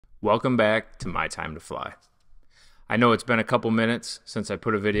Welcome back to My Time to Fly. I know it's been a couple minutes since I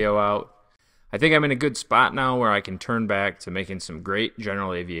put a video out. I think I'm in a good spot now where I can turn back to making some great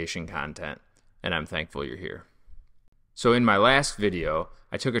general aviation content, and I'm thankful you're here. So in my last video,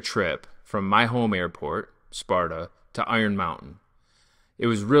 I took a trip from my home airport, Sparta, to Iron Mountain. It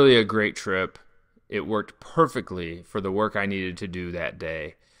was really a great trip. It worked perfectly for the work I needed to do that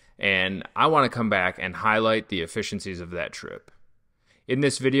day, and I want to come back and highlight the efficiencies of that trip. In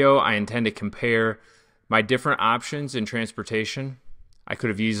this video, I intend to compare my different options in transportation. I could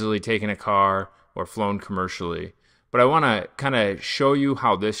have easily taken a car or flown commercially, but I want to kind of show you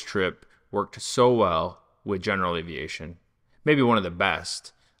how this trip worked so well with general aviation, maybe one of the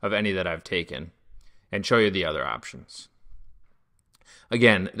best of any that I've taken, and show you the other options.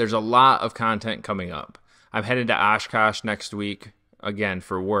 Again, there's a lot of content coming up. I'm headed to Oshkosh next week, again,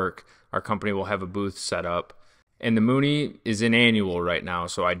 for work. Our company will have a booth set up. And the Mooney is in annual right now,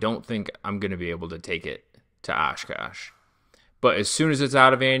 so I don't think I'm going to be able to take it to Oshkosh. But as soon as it's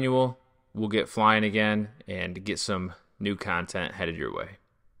out of annual, we'll get flying again and get some new content headed your way.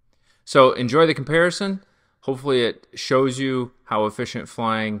 So enjoy the comparison. Hopefully it shows you how efficient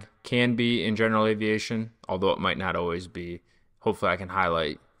flying can be in general aviation, although it might not always be. Hopefully I can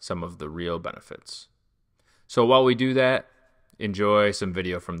highlight some of the real benefits. So while we do that, enjoy some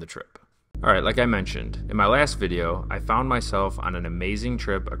video from the trip. Alright, like I mentioned, in my last video, I found myself on an amazing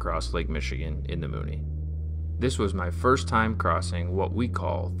trip across Lake Michigan in the Mooney. This was my first time crossing what we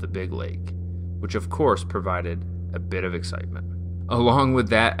call the Big Lake, which of course provided a bit of excitement. Along with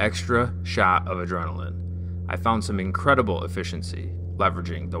that extra shot of adrenaline, I found some incredible efficiency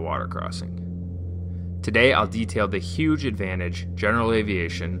leveraging the water crossing. Today I'll detail the huge advantage general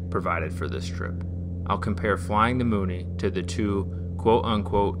aviation provided for this trip. I'll compare flying the Mooney to the two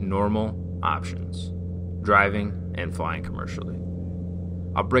quote-unquote normal options, driving and flying commercially.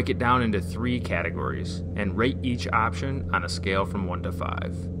 I'll break it down into 3 categories and rate each option on a scale from 1 to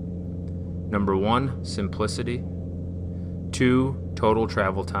 5. Number 1, simplicity. 2, total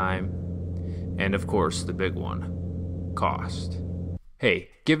travel time. And of course, the big one, cost. Hey,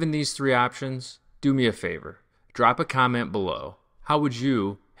 given these 3 options, do me a favor. Drop a comment below. How would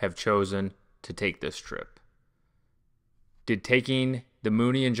you have chosen to take this trip? Did taking the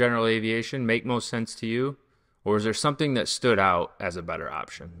Mooney in general aviation make most sense to you? Or is there something that stood out as a better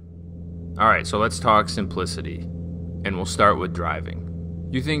option? Alright, so let's talk simplicity. And we'll start with driving.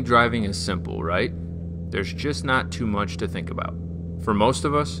 You think driving is simple, right? There's just not too much to think about. For most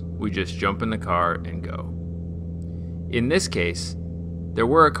of us, we just jump in the car and go. In this case, there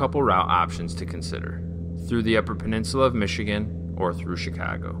were a couple route options to consider. Through the Upper Peninsula of Michigan or through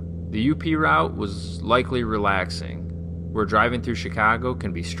Chicago. The UP route was likely relaxing, where driving through Chicago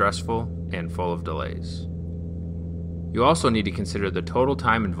can be stressful and full of delays. You also need to consider the total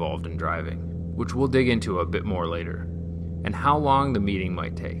time involved in driving, which we'll dig into a bit more later, and how long the meeting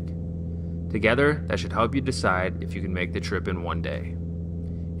might take. Together, that should help you decide if you can make the trip in one day.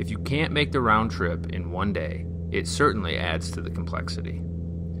 If you can't make the round trip in one day, it certainly adds to the complexity.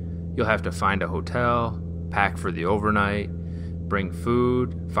 You'll have to find a hotel, pack for the overnight, bring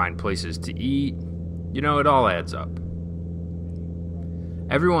food, find places to eat. You know, it all adds up.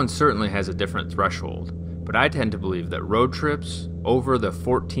 Everyone certainly has a different threshold, but I tend to believe that road trips over the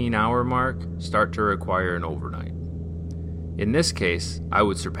 14-hour mark start to require an overnight. In this case, I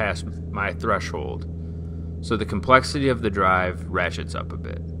would surpass my threshold, so the complexity of the drive ratchets up a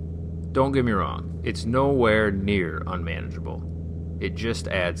bit. Don't get me wrong, it's nowhere near unmanageable. It just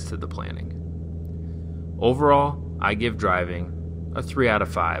adds to the planning. Overall, I give driving a 3 out of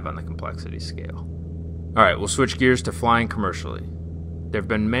 5 on the complexity scale. Alright, we'll switch gears to flying commercially. There have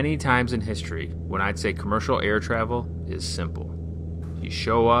been many times in history when I'd say commercial air travel is simple. You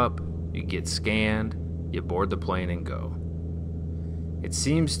show up, you get scanned, you board the plane and go. It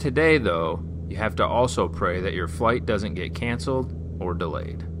seems today, though, you have to also pray that your flight doesn't get canceled or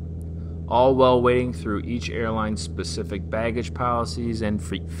delayed, all while waiting through each airline's specific baggage policies and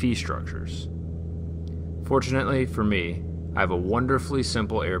fee structures. Fortunately for me, I have a wonderfully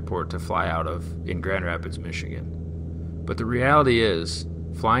simple airport to fly out of in Grand Rapids, Michigan. But the reality is,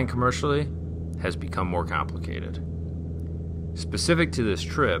 flying commercially has become more complicated. Specific to this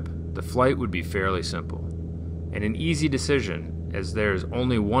trip, the flight would be fairly simple, and an easy decision as there is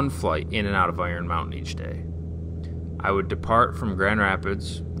only one flight in and out of Iron Mountain each day. I would depart from Grand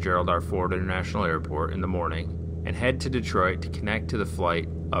Rapids, Gerald R. Ford International Airport in the morning and head to Detroit to connect to the flight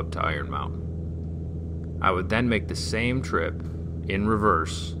up to Iron Mountain. I would then make the same trip in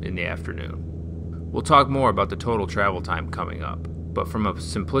reverse in the afternoon. We'll talk more about the total travel time coming up, but from a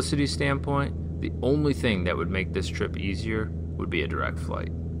simplicity standpoint, the only thing that would make this trip easier would be a direct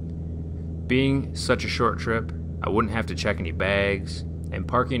flight. Being such a short trip, I wouldn't have to check any bags, and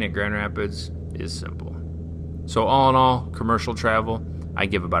parking at Grand Rapids is simple. So all in all, commercial travel, I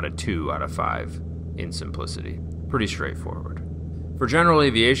give about a 2 out of 5 in simplicity. Pretty straightforward. For general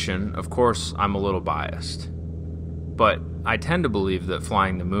aviation, of course, I'm a little biased, but I tend to believe that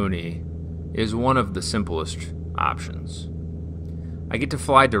flying the Mooney is one of the simplest options. I get to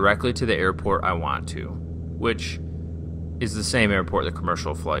fly directly to the airport I want to, which is the same airport that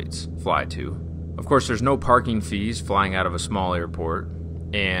commercial flights fly to. Of course, there's no parking fees flying out of a small airport,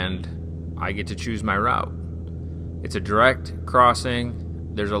 and I get to choose my route. It's a direct crossing.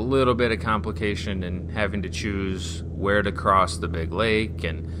 There's a little bit of complication in having to choose where to cross the big lake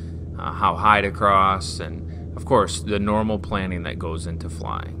and how high to cross, and of course the normal planning that goes into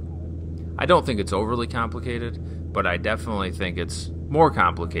flying. I don't think it's overly complicated, but I definitely think it's more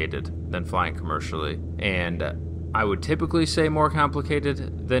complicated than flying commercially, and I would typically say more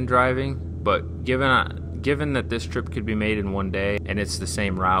complicated than driving, but given that this trip could be made in one day and it's the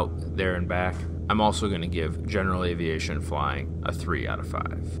same route there and back, I'm also going to give general aviation flying a 3 out of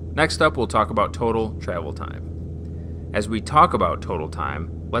 5. Next up, we'll talk about total travel time. As we talk about total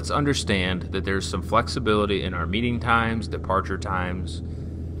time, let's understand that there's some flexibility in our meeting times, departure times,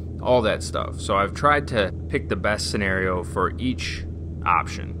 all that stuff. So I've tried to pick the best scenario for each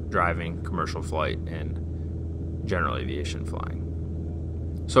option: driving, commercial flight, and general aviation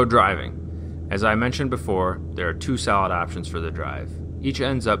flying. So driving. As I mentioned before, there are 2 solid options for the drive. Each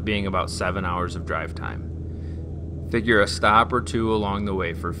ends up being about 7 hours of drive time. Figure a stop or 2 along the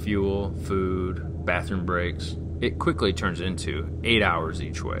way for fuel, food, bathroom breaks. It quickly turns into 8 hours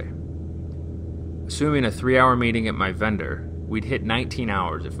each way. Assuming a 3-hour meeting at my vendor, we'd hit 19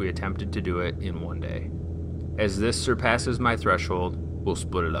 hours if we attempted to do it in one day. As this surpasses my threshold, we'll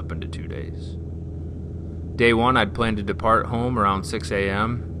split it up into 2 days. Day 1, I'd plan to depart home around 6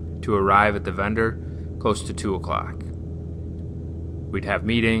 a.m. to arrive at the vendor close to 2 o'clock. We'd have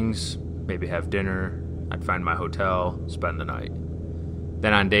meetings, maybe have dinner, I'd find my hotel, spend the night.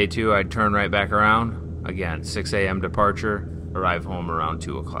 Then on day 2, I'd turn right back around, again 6 a.m. departure, arrive home around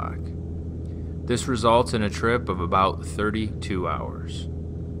 2 o'clock. This results in a trip of about 32 hours.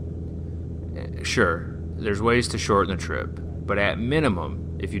 Sure, there's ways to shorten the trip, but at minimum,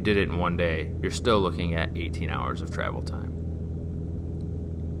 if you did it in one day, you're still looking at 18 hours of travel time.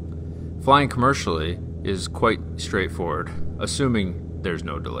 Flying commercially is quite straightforward, assuming there's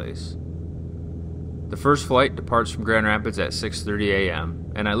no delays. The first flight departs from Grand Rapids at 6:30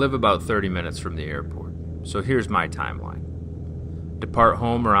 a.m., and I live about 30 minutes from the airport. So here's my timeline. Depart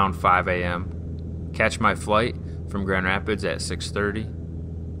home around 5 a.m., catch my flight from Grand Rapids at 6:30,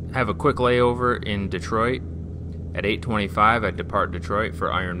 have a quick layover in Detroit. At 8:25, I'd depart Detroit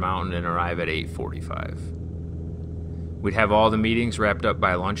for Iron Mountain and arrive at 8:45. We'd have all the meetings wrapped up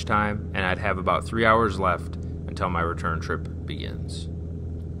by lunchtime, and I'd have about 3 hours left until my return trip begins.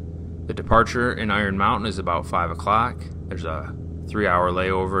 The departure in Iron Mountain is about 5 o'clock. There's a 3-hour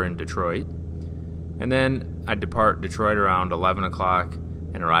layover in Detroit. And then I'd depart Detroit around 11 o'clock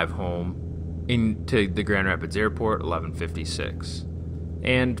and arrive home into the Grand Rapids Airport 11:56.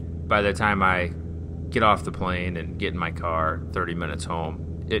 And by the time I get off the plane and get in my car 30 minutes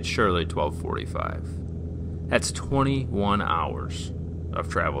home, it's surely 12:45. That's 21 hours of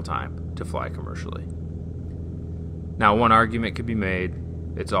travel time to fly commercially. Now, one argument could be made: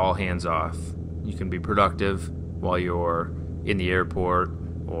 it's all hands off. You can be productive while you're in the airport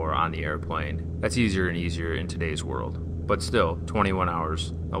or on the airplane. That's easier and easier in today's world, but still 21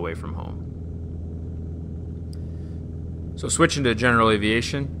 hours away from home. So switching to general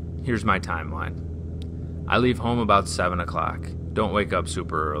aviation, here's my timeline. I leave home about 7 o'clock. Don't wake up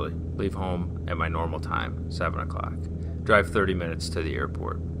super early. Leave home at my normal time, 7 o'clock. Drive 30 minutes to the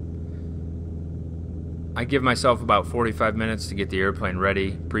airport. I give myself about 45 minutes to get the airplane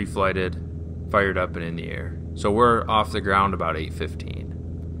ready, pre-flighted, fired up and in the air. So we're off the ground about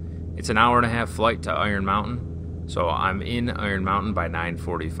 8:15. It's an hour and a half flight to Iron Mountain, so I'm in Iron Mountain by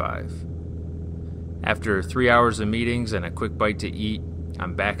 9:45. After 3 hours of meetings and a quick bite to eat,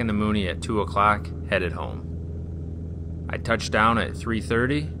 I'm back in the Mooney at 2 o'clock, headed home. I touch down at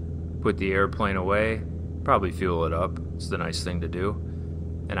 3:30, put the airplane away, probably fuel it up, it's the nice thing to do,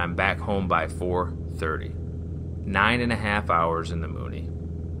 and I'm back home by 4:30. 9.5 hours in the Mooney.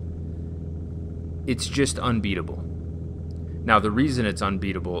 It's just unbeatable. Now, the reason it's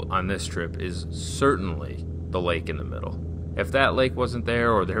unbeatable on this trip is certainly the lake in the middle. If that lake wasn't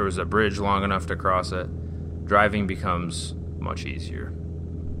there, or there was a bridge long enough to cross it, driving becomes much easier.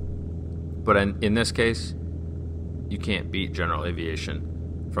 But in this case, you can't beat general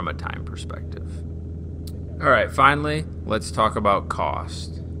aviation from a time perspective. All right, finally, let's talk about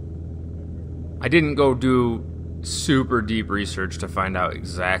cost. I didn't go do super deep research to find out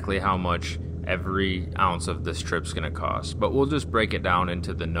exactly how much every ounce of this trip's going to cost, but we'll just break it down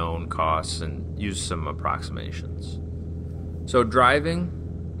into the known costs and use some approximations. So driving,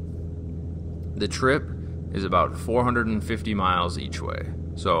 the trip is about 450 miles each way,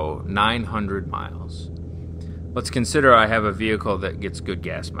 so 900 miles. Let's consider I have a vehicle that gets good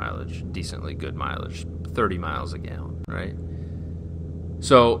gas mileage, decently good mileage, 30 miles a gallon, right?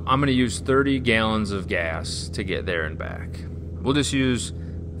 So I'm going to use 30 gallons of gas to get there and back. We'll just use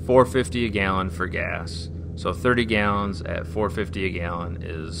 $4.50 a gallon for gas. So 30 gallons at $4.50 a gallon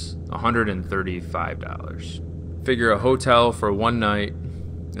is $135. Figure a hotel for one night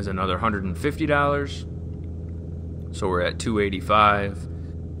is another $150. So we're at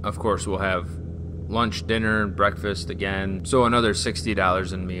 $285. Of course, we'll have lunch, dinner, breakfast again. So another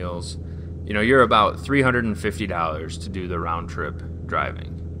 $60 in meals. You know, you're about $350 to do the round trip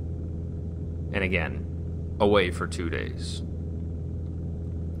driving. And again, away for 2 days.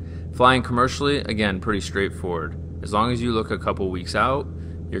 Flying commercially, again, pretty straightforward. As long as you look a couple weeks out,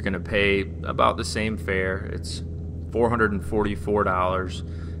 you're going to pay about the same fare. It's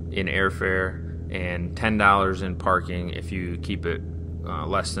 $444 in airfare and $10 in parking if you keep it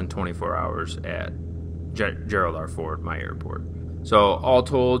less than 24 hours at Gerald R. Ford, my airport. So all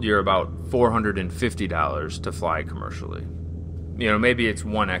told, you're about $450 to fly commercially. You know, maybe it's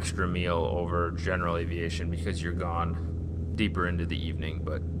one extra meal over General Aviation because you're gone deeper into the evening,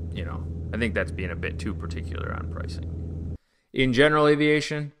 but you know, I think that's being a bit too particular on pricing. In General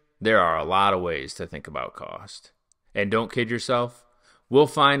Aviation, there are a lot of ways to think about cost. And don't kid yourself, we'll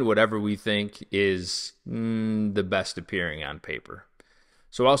find whatever we think is the best appearing on paper.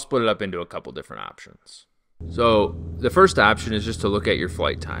 So I'll split it up into a couple different options. So the first option is just to look at your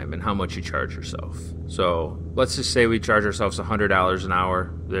flight time and how much you charge yourself. So let's just say we charge ourselves $100 an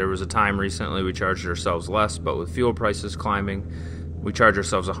hour. There was a time recently we charged ourselves less, but with fuel prices climbing, we charge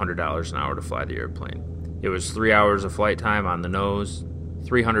ourselves $100 an hour to fly the airplane. It was 3 hours of flight time on the nose,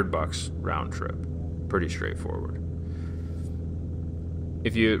 $300 round trip. Pretty straightforward.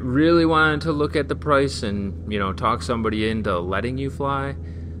 If you really wanted to look at the price and, you know, talk somebody into letting you fly,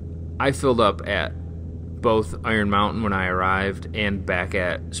 I filled up at both Iron Mountain when I arrived and back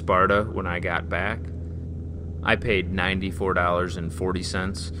at Sparta when I got back. I paid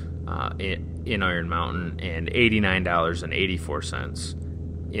 $94.40 in Iron Mountain and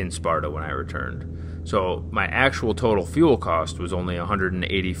 $89.84 in Sparta when I returned. So my actual total fuel cost was only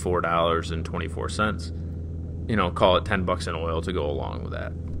 $184.24. You know, call it $10 in oil to go along with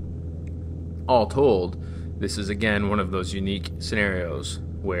that. All told, this is again one of those unique scenarios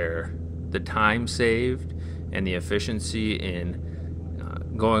where the time saved and the efficiency in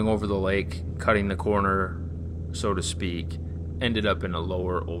going over the lake, cutting the corner, so to speak, ended up in a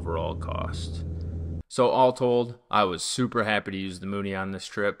lower overall cost. So all told, I was super happy to use the Mooney on this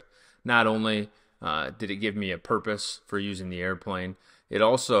trip. Not only did it give me a purpose for using the airplane, it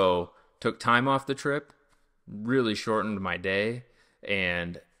also took time off the trip, really shortened my day,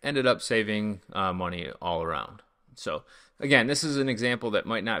 and ended up saving money all around. So again, this is an example that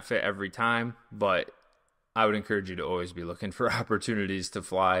might not fit every time, but I would encourage you to always be looking for opportunities to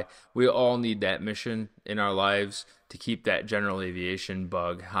fly. We all need that mission in our lives to keep that general aviation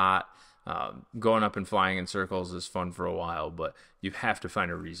bug hot. Going up and flying in circles is fun for a while, but you have to find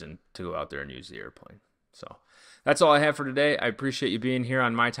a reason to go out there and use the airplane. So that's all I have for today. I appreciate you being here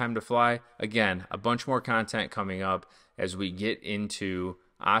on My Time to Fly. Again, a bunch more content coming up as we get into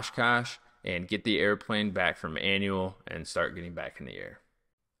Oshkosh and get the airplane back from annual and start getting back in the air.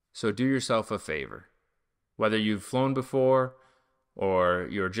 So do yourself a favor. Whether you've flown before or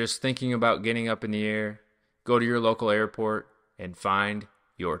you're just thinking about getting up in the air, go to your local airport and find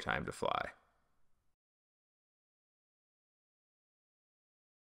your time to fly.